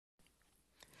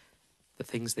The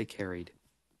Things They Carried,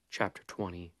 Chapter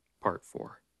 20, Part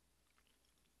 4.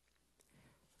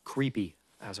 Creepy,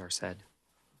 Azar said.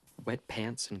 Wet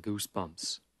pants and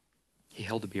goosebumps. He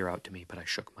held a beer out to me, but I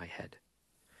shook my head.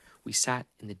 We sat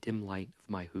in the dim light of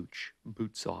my hooch,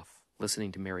 boots off,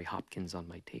 listening to Mary Hopkins on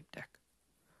my tape deck.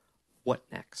 What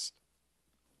next?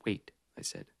 Wait, I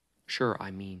said. Sure, I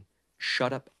mean,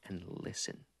 shut up and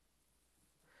listen.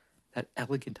 That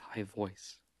elegant high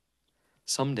voice.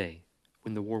 Someday,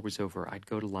 when the war was over, I'd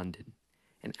go to London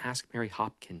and ask Mary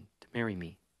Hopkins to marry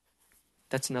me.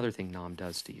 That's another thing Nam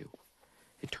does to you.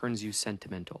 It turns you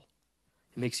sentimental.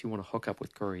 It makes you want to hook up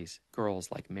with girls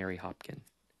like Mary Hopkins.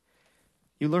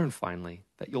 You learn, finally,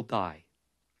 that you'll die,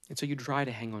 and so you try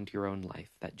to hang on to your own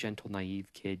life, that gentle, naive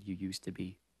kid you used to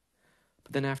be.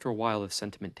 But then after a while, the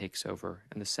sentiment takes over,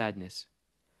 and the sadness,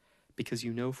 because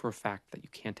you know for a fact that you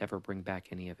can't ever bring back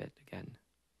any of it again.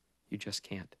 You just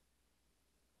can't.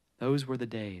 Those were the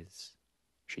days,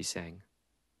 she sang.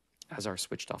 Azar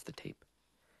switched off the tape.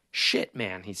 Shit,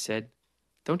 man, he said.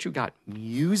 Don't you got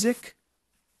music?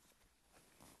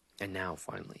 And now,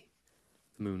 finally,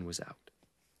 the moon was out.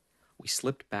 We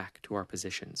slipped back to our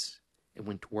positions and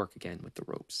went to work again with the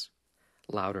ropes.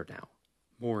 Louder now,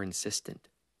 more insistent.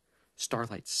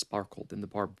 Starlight sparkled in the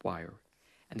barbed wire,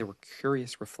 and there were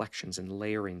curious reflections and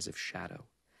layerings of shadow,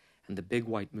 and the big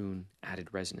white moon added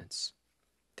resonance.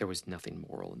 There was nothing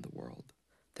moral in the world.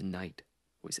 The night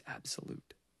was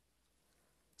absolute.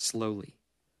 Slowly,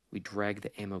 we dragged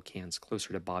the ammo cans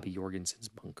closer to Bobby Jorgensen's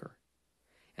bunker,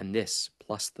 and this,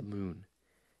 plus the moon,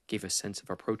 gave a sense of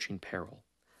approaching peril,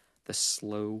 the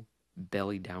slow,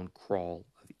 belly-down crawl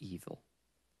of evil.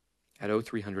 At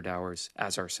 0300 hours,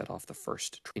 Azar set off the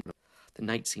first treatment. The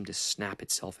night seemed to snap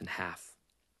itself in half.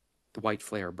 The white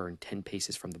flare burned 10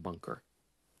 paces from the bunker.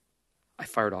 I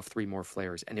fired off 3 more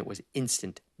flares, and it was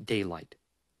instant daylight.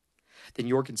 Then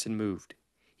Jorgensen moved.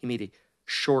 He made a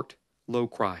short, low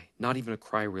cry, not even a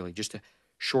cry really, just a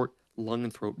short lung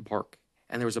and throat bark,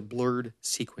 and there was a blurred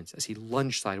sequence as he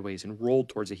lunged sideways and rolled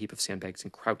towards a heap of sandbags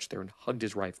and crouched there and hugged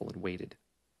his rifle and waited.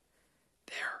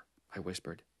 There, I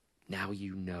whispered. Now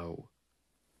you know.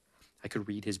 I could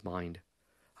read his mind.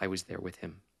 I was there with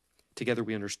him. Together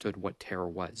we understood what terror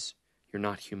was. You're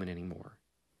not human anymore.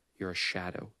 You're a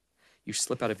shadow. You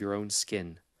slip out of your own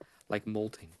skin, like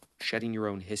molting, shedding your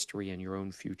own history and your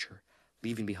own future,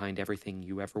 leaving behind everything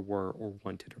you ever were or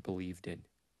wanted or believed in.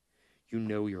 You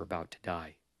know you're about to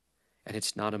die. And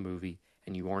it's not a movie,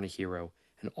 and you aren't a hero,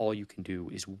 and all you can do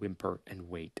is whimper and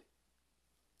wait.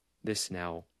 This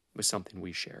now was something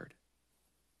we shared.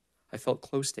 I felt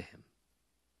close to him.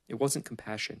 It wasn't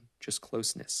compassion, just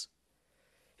closeness.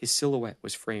 His silhouette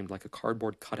was framed like a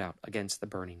cardboard cutout against the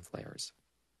burning flares.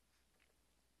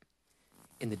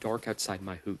 In the dark outside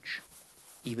my hooch,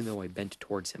 even though I bent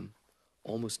towards him,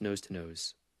 almost nose to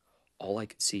nose, all I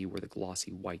could see were the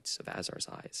glossy whites of Azar's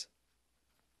eyes.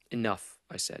 Enough,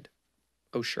 I said.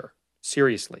 Oh, sure.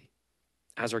 Seriously.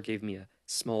 Azar gave me a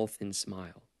small, thin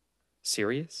smile.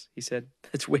 Serious? He said.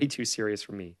 That's way too serious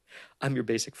for me. I'm your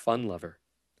basic fun lover.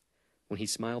 When he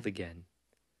smiled again,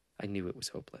 I knew it was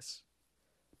hopeless.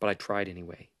 But I tried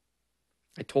anyway.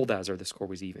 I told Azar the score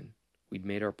was even. We'd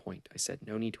made our point. I said,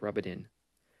 no need to rub it in.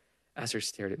 Azar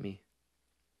stared at me.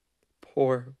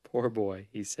 Poor, poor boy,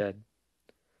 he said.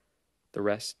 The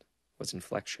rest was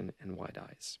inflection and wide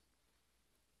eyes.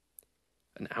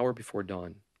 An hour before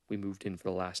dawn, we moved in for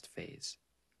the last phase.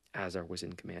 Azar was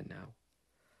in command now.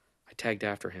 I tagged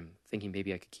after him, thinking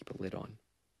maybe I could keep a lid on.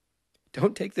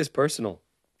 Don't take this personal,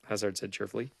 Azar said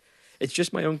cheerfully. It's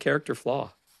just my own character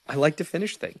flaw. I like to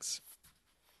finish things.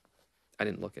 I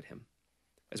didn't look at him.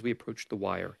 As we approached the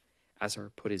wire,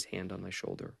 Azar put his hand on my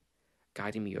shoulder,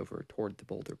 guiding me over toward the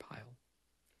boulder pile.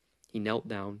 He knelt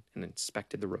down and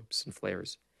inspected the ropes and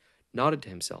flares, nodded to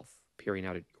himself, peering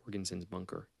out at Jorgensen's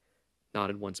bunker,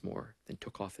 nodded once more, then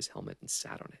took off his helmet and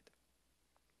sat on it.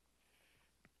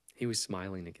 He was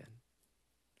smiling again.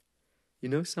 You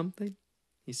know something?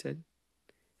 He said.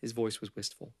 His voice was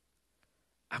wistful.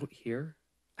 Out here,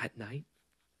 at night,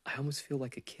 I almost feel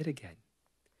like a kid again.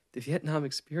 The Vietnam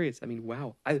experience, I mean,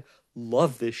 wow, I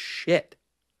love this shit.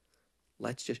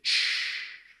 Let's just shh.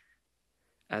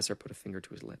 Azar put a finger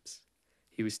to his lips.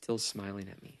 He was still smiling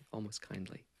at me, almost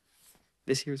kindly.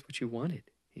 This here's what you wanted,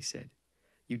 he said.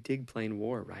 You dig playing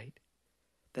war, right?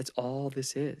 That's all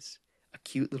this is. A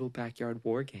cute little backyard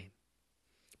war game.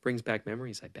 Brings back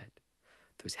memories, I bet.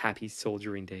 Those happy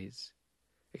soldiering days.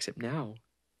 Except now,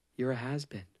 you're a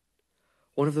has-been.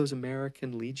 One of those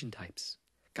American Legion types.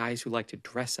 Guys who like to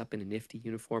dress up in a nifty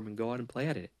uniform and go out and play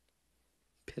at it.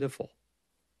 Pitiful.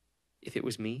 If it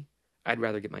was me, I'd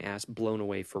rather get my ass blown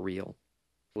away for real.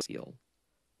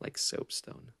 like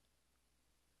soapstone.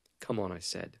 Come on, I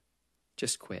said.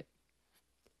 Just quit.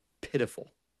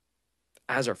 Pitiful.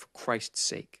 Azar, for Christ's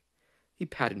sake. He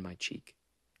patted my cheek.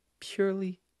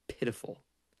 Purely pitiful,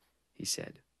 he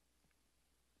said.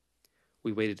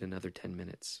 We waited another 10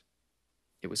 minutes.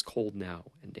 It was cold now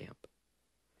and damp.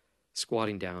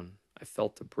 Squatting down, I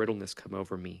felt the brittleness come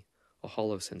over me, a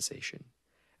hollow sensation,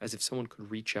 as if someone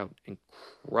could reach out and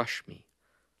crush me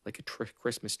like a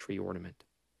Christmas tree ornament.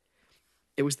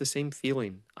 It was the same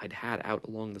feeling I'd had out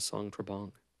along the Song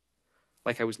Trebong,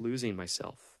 like I was losing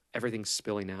myself, everything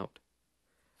spilling out.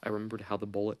 I remembered how the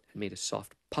bullet had made a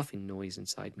soft puffing noise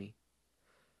inside me.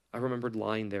 I remembered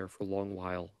lying there for a long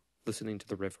while, listening to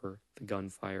the river, the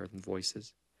gunfire, and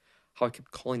voices, how I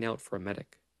kept calling out for a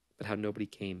medic, but how nobody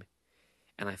came,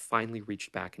 and I finally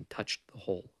reached back and touched the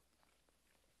hole.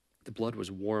 The blood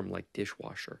was warm like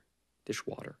dishwater.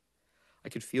 I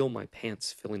could feel my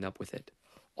pants filling up with it.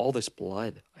 All this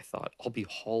blood, I thought, I'll be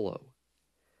hollow.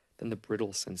 Then the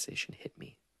brittle sensation hit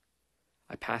me.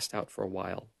 I passed out for a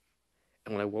while,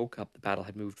 and when I woke up, the battle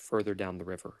had moved further down the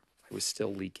river. I was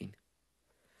still leaking.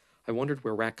 I wondered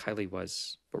where Rat Kiley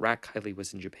was, but Rat Kiley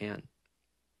was in Japan.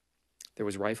 There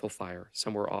was rifle fire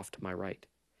somewhere off to my right,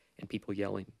 and people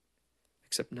yelling,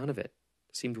 except none of it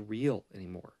seemed real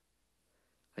anymore.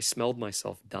 I smelled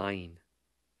myself dying.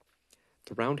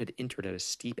 The round had entered at a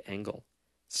steep angle,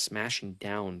 smashing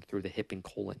down through the hip and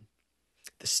colon.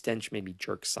 The stench made me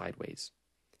jerk sideways.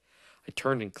 I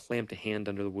turned and clamped a hand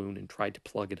under the wound and tried to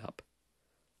plug it up.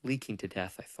 Leaking to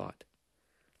death, I thought.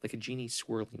 Like a genie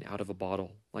swirling out of a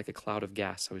bottle, like a cloud of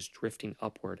gas, I was drifting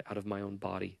upward out of my own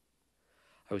body.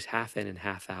 I was half in and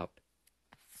half out.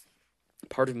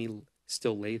 Part of me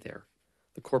still lay there,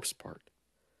 the corpse part.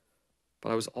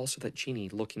 But I was also that genie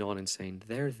looking on and saying,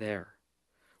 there,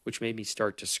 which made me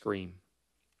start to scream.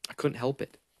 I couldn't help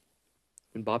it.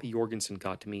 When Bobby Jorgensen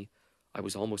got to me, I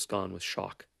was almost gone with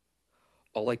shock.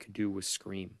 All I could do was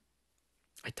scream.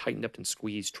 I tightened up and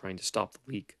squeezed, trying to stop the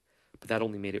leak, but that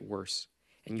only made it worse,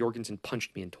 and Jorgensen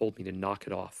punched me and told me to knock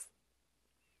it off.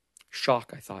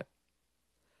 Shock, I thought.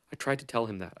 I tried to tell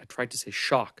him that. I tried to say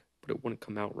shock, but it wouldn't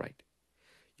come out right.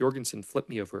 Jorgensen flipped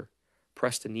me over,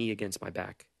 pressed a knee against my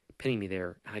back, pinning me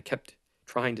there, and I kept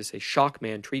trying to say, shock,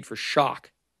 man, treat for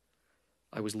shock.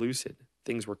 I was lucid.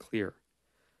 Things were clear,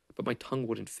 but my tongue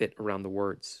wouldn't fit around the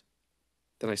words.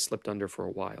 Then I slipped under for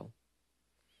a while.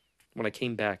 When I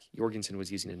came back, Jorgensen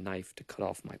was using a knife to cut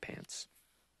off my pants.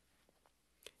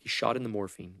 He shot in the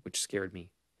morphine, which scared me,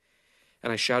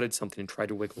 and I shouted something and tried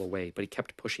to wiggle away, but he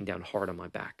kept pushing down hard on my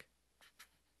back.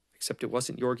 Except it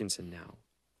wasn't Jorgensen now.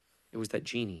 It was that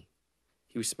genie.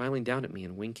 He was smiling down at me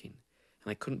and winking, and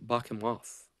I couldn't buck him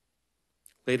off.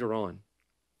 Later on,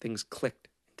 things clicked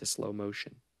into slow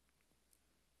motion.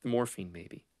 The morphine,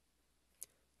 maybe.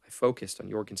 I focused on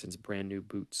Jorgensen's brand new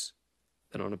boots,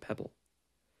 then on a pebble,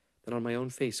 then on my own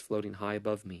face floating high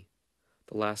above me,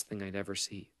 the last thing I'd ever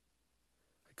see.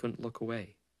 I couldn't look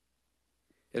away.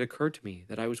 It occurred to me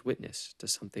that I was witness to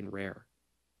something rare.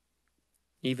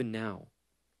 Even now,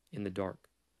 in the dark,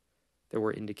 there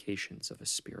were indications of a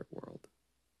spirit world.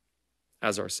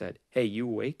 Azar said, "Hey, you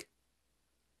awake?"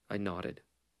 I nodded.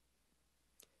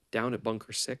 Down at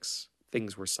Bunker 6,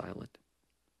 things were silent.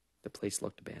 The place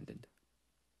looked abandoned.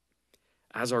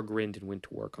 Azar grinned and went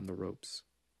to work on the ropes.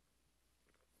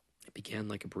 It began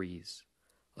like a breeze,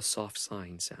 a soft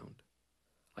sighing sound.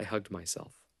 I hugged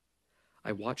myself.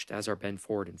 I watched Azar bend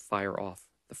forward and fire off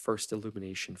the first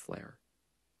illumination flare.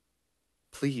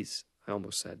 "Please," I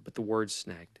almost said, but the words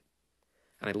snagged,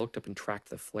 and I looked up and tracked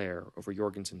the flare over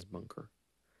Jorgensen's bunker.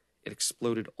 It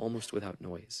exploded almost without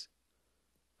noise.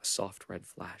 A soft red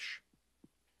flash.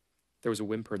 There was a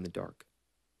whimper in the dark.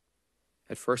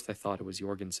 At first I thought it was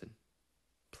Jorgensen.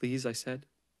 "Please," I said.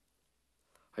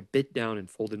 I bit down and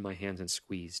folded my hands and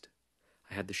squeezed.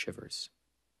 I had the shivers.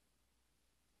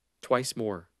 Twice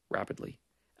more, rapidly,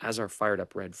 Azar fired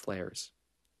up red flares.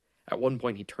 At one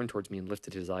point he turned towards me and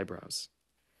lifted his eyebrows.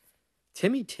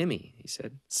 Timmy, he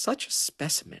said. "Such a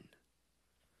specimen."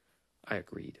 I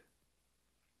agreed.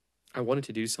 I wanted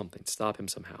to do something, stop him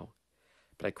somehow,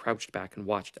 but I crouched back and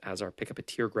watched Azar pick up a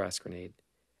tear gas grenade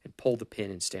and pull the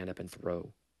pin and stand up and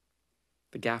throw.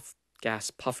 The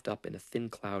gas puffed up in a thin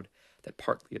cloud that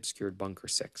partly obscured Bunker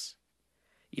 6.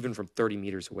 Even from 30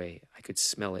 meters away, I could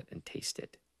smell it and taste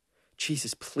it.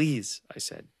 "Jesus, please," I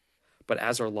said. But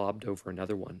Azar lobbed over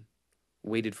another one,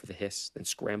 waited for the hiss, then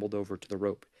scrambled over to the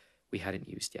rope we hadn't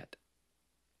used yet.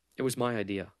 It was my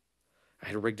idea. I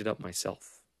had rigged it up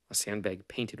myself, a sandbag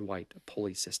painted white, a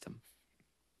pulley system.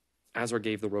 Azar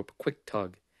gave the rope a quick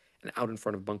tug, and out in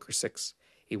front of Bunker 6,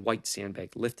 a white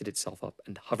sandbag lifted itself up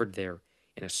and hovered there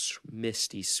in a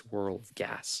misty swirl of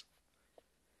gas.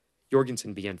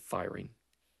 Jorgensen began firing.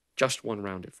 Just one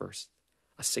round at first.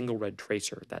 A single red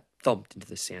tracer that thumped into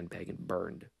the sandbag and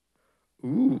burned.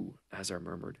 "Ooh," Azar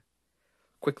murmured.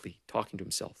 Quickly, talking to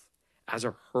himself,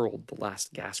 Azar hurled the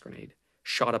last gas grenade,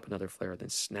 shot up another flare, then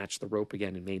snatched the rope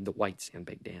again and made the white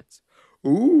sandbag dance.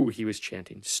 "Ooh," he was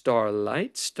chanting,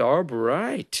 "Starlight, star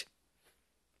bright."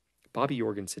 Bobby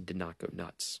Jorgensen did not go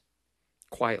nuts.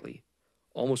 Quietly,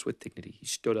 almost with dignity, he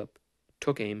stood up,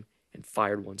 took aim, and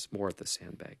fired once more at the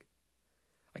sandbag.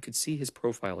 I could see his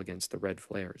profile against the red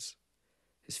flares.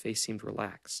 His face seemed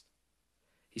relaxed.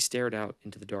 He stared out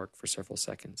into the dark for several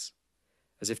seconds,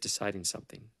 as if deciding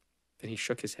something. Then he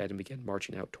shook his head and began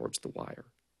marching out towards the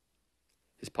wire.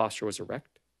 His posture was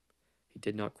erect. He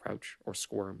did not crouch or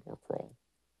squirm or crawl.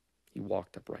 He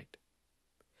walked upright.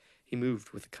 He moved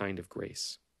with a kind of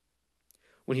grace.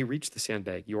 When he reached the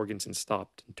sandbag, Jorgensen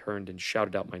stopped and turned and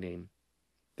shouted out my name.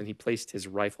 Then he placed his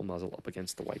rifle muzzle up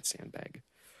against the white sandbag.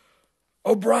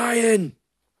 "O'Brien!"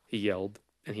 he yelled,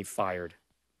 and he fired.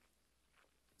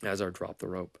 Azar dropped the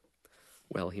rope.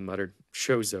 "Well," he muttered,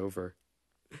 "show's over."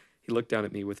 He looked down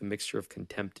at me with a mixture of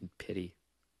contempt and pity.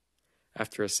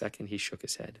 After a second, he shook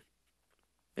his head.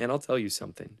 "Man, I'll tell you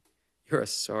something. You're a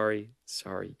sorry,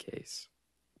 sorry case."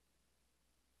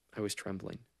 I was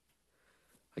trembling.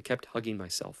 I kept hugging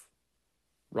myself,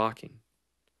 rocking,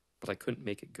 but I couldn't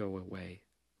make it go away.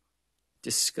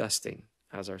 "Disgusting,"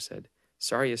 Azar said.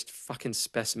 "Sorriest fucking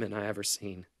specimen I ever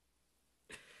seen."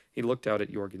 He looked out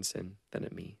at Jorgensen, then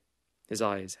at me. His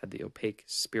eyes had the opaque,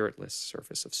 spiritless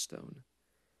surface of stone.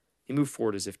 He moved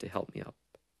forward as if to help me up.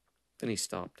 Then he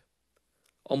stopped.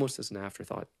 Almost as an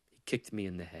afterthought, he kicked me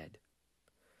in the head.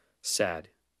 "Sad,"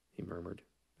 he murmured,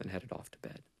 and headed off to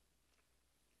bed.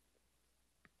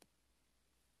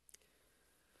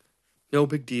 "No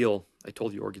big deal," I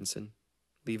told Jorgensen.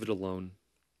 "Leave it alone."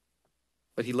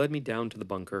 But he led me down to the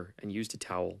bunker and used a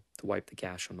towel to wipe the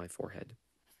gash on my forehead.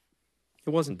 It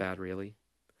wasn't bad, really.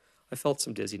 I felt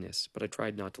some dizziness, but I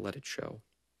tried not to let it show.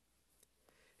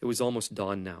 It was almost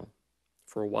dawn now.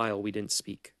 For a while, we didn't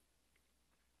speak.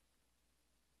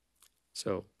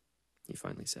 "So," he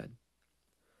finally said.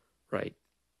 "Right."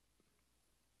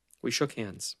 We shook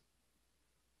hands.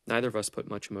 Neither of us put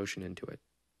much emotion into it,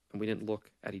 and we didn't look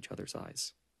at each other's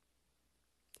eyes.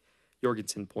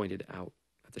 Jorgensen pointed out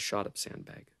at the shot-up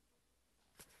sandbag.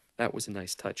 "That was a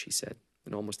nice touch," he said.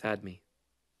 "It almost had me."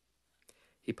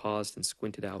 He paused and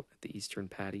squinted out at the eastern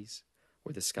patties,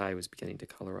 where the sky was beginning to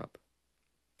color up.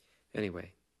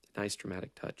 "Anyway, a nice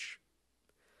dramatic touch.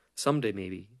 Someday,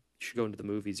 maybe, you should go into the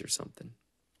movies or something."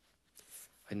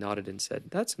 I nodded and said,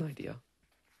 "That's an idea."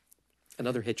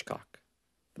 "Another Hitchcock.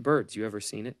 The Birds, you ever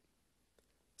seen it?"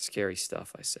 "Scary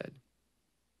stuff," I said.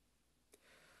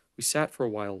 We sat for a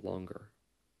while longer.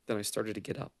 Then I started to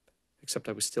get up, except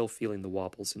I was still feeling the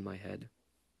wobbles in my head.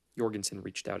 Jorgensen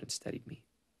reached out and steadied me.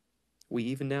 "We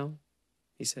even now?"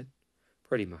 he said.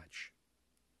 "Pretty much."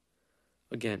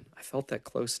 Again, I felt that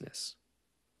closeness.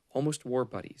 Almost war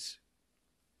buddies.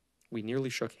 We nearly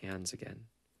shook hands again,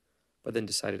 but then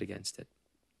decided against it.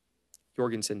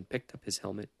 Jorgensen picked up his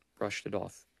helmet, brushed it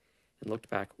off, and looked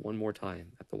back one more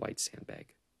time at the white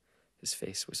sandbag. His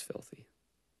face was filthy.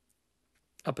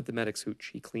 Up at the medic's hooch,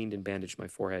 he cleaned and bandaged my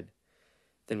forehead.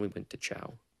 Then we went to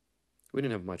chow. We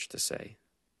didn't have much to say.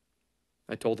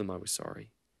 I told him I was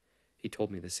sorry. He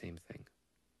told me the same thing.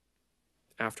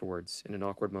 Afterwards, in an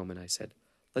awkward moment, I said,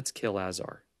 "Let's kill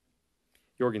Azar."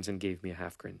 Jorgensen gave me a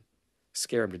half grin.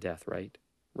 "Scare him to death, right?"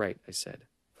 "Right," I said.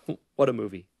 "What a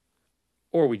movie.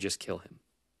 Or we just kill him."